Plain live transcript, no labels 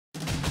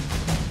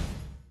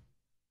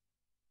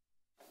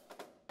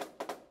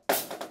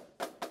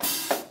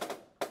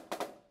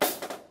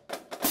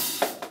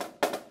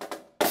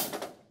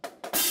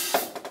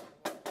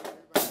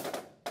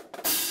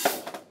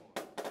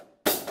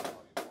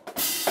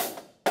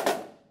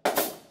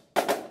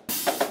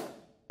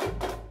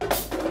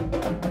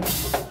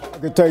I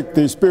could take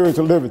the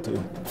spiritual liberty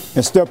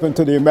and step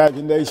into the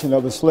imagination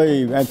of a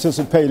slave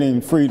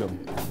anticipating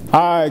freedom.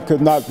 I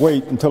could not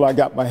wait until I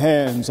got my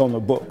hands on the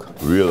book.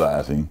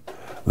 Realizing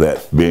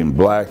that being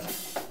black,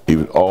 he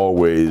was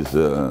always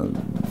in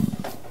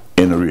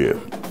the rear,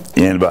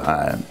 in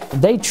behind.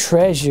 They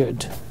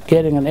treasured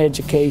getting an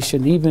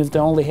education, even if they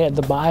only had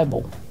the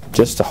Bible.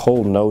 Just the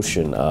whole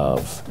notion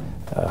of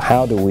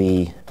how do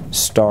we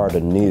start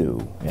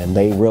anew, and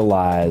they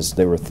realized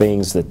there were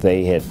things that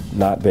they had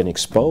not been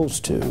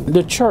exposed to.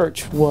 The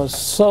church was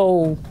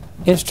so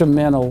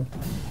instrumental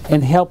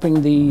in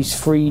helping these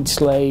freed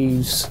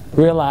slaves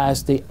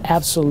realize the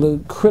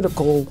absolute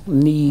critical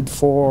need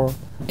for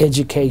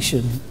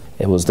education.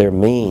 It was their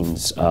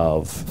means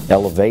of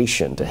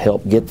elevation to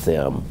help get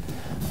them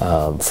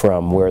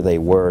from where they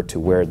were to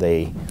where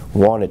they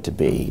wanted to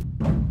be.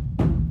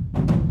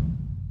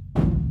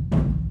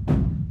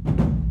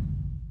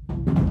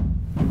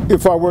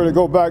 If I were to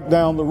go back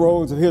down the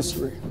roads of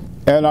history,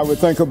 and I would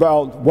think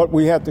about what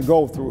we had to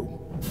go through,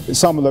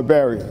 some of the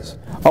barriers,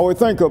 I would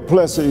think of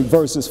Plessy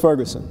versus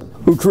Ferguson,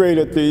 who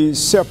created the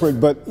separate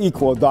but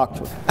equal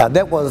doctrine.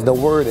 That was the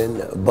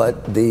wording,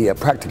 but the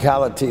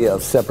practicality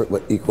of separate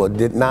but equal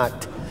did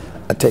not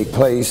take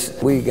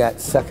place. We got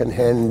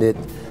second-handed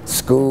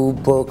school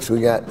books,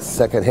 we got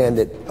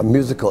second-handed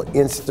musical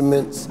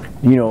instruments.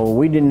 You know,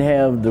 we didn't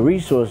have the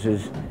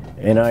resources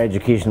in our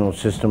educational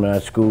system, in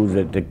our schools,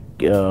 that the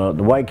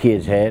white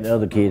kids had,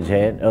 other kids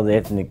had, other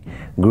ethnic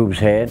groups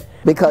had.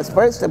 Because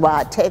first of all,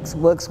 our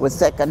textbooks were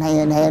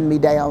secondhand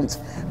hand-me-downs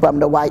from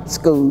the white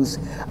schools.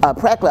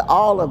 Practically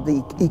all of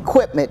the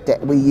equipment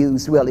that we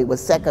used really was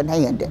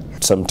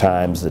second-handed.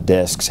 Sometimes the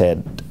desks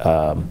had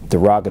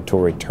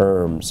derogatory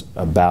terms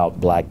about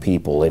black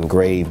people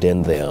engraved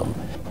in them.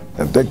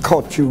 If they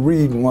caught you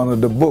reading one of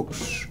the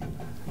books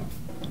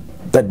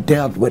that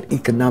dealt with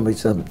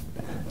economics,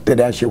 they'd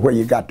ask you where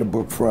you got the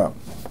book from.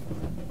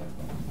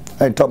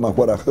 I ain't talking about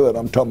what I heard,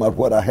 I'm talking about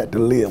what I had to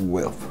live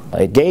with.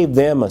 It gave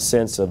them a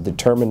sense of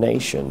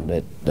determination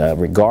that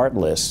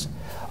regardless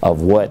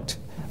of what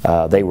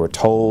they were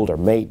told or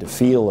made to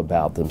feel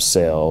about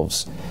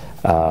themselves,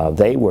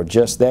 they were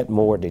just that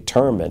more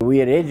determined. We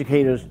had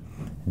educators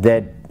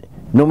that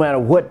no matter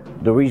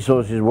what the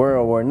resources were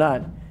or were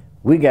not,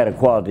 we got a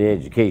quality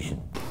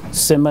education.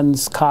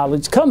 Simmons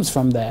College comes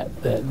from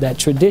that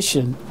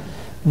tradition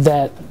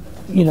that,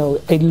 you know,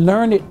 a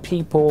learned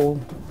people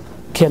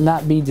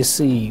cannot be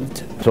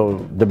deceived.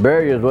 So the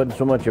barriers wasn't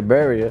so much a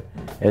barrier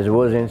as it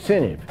was an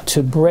incentive.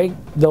 To break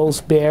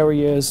those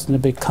barriers and to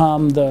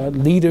become the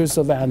leaders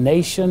of our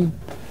nation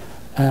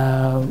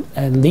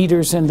and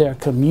leaders in their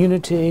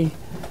community,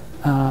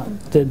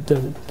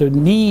 the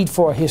need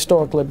for a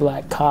historically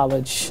black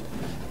college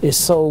is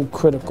so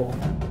critical.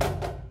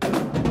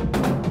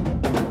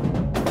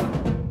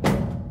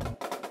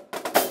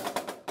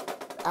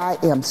 I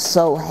am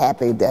so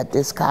happy that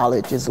this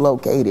college is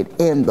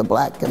located in the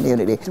black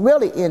community. It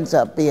really ends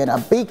up being a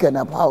beacon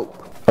of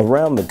hope.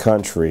 Around the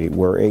country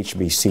where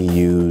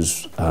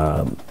HBCUs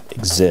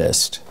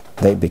exist,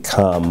 they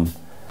become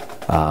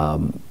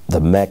the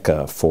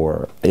mecca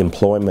for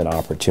employment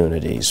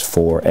opportunities,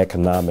 for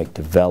economic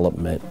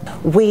development.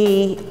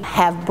 We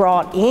have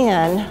brought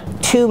in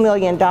 $2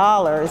 million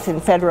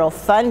in federal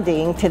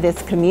funding to this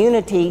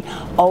community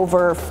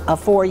over a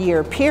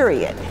 4-year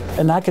period.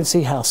 And I can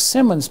see how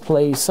Simmons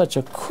plays such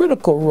a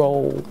critical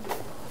role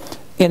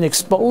in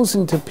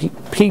exposing to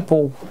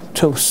people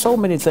to so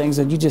many things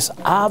that you just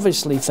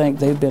obviously think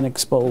they've been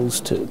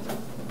exposed to.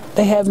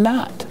 They have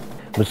not.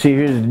 But see,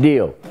 here's the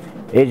deal.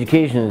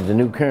 Education is the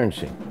new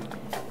currency,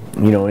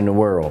 you know, in the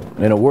world.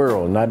 In a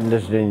world, not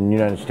necessarily in the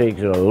United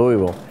States or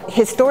Louisville.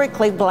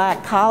 Historically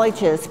black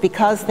colleges,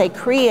 because they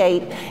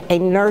create a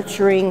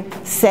nurturing,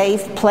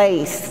 safe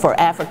place for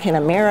African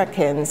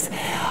Americans,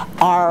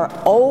 are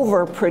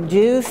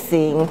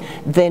overproducing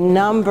the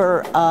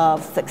number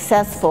of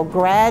successful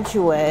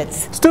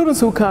graduates. Students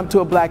who come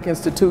to a black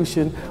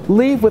institution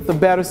leave with a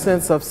better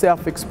sense of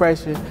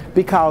self-expression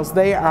because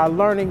they are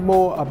learning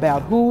more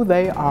about who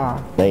they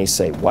are. They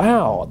say,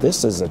 wow,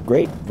 this is a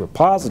great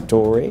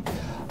repository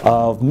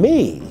of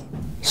me.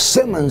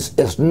 Simmons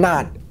is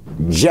not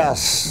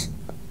just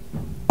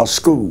a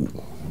school.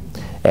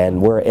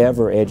 And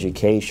wherever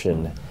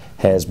education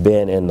has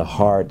been in the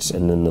hearts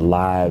and in the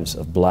lives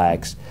of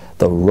blacks,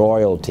 the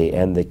royalty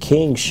and the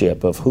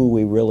kingship of who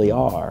we really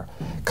are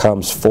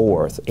comes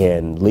forth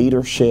in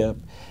leadership,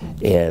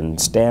 in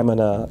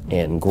stamina,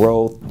 in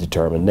growth,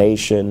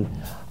 determination,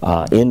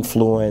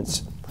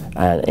 influence,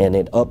 and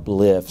it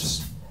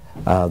uplifts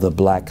the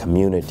black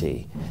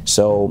community.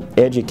 So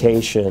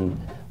education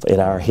in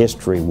our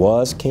history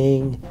was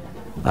king,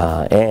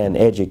 and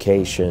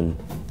education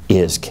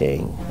is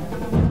king.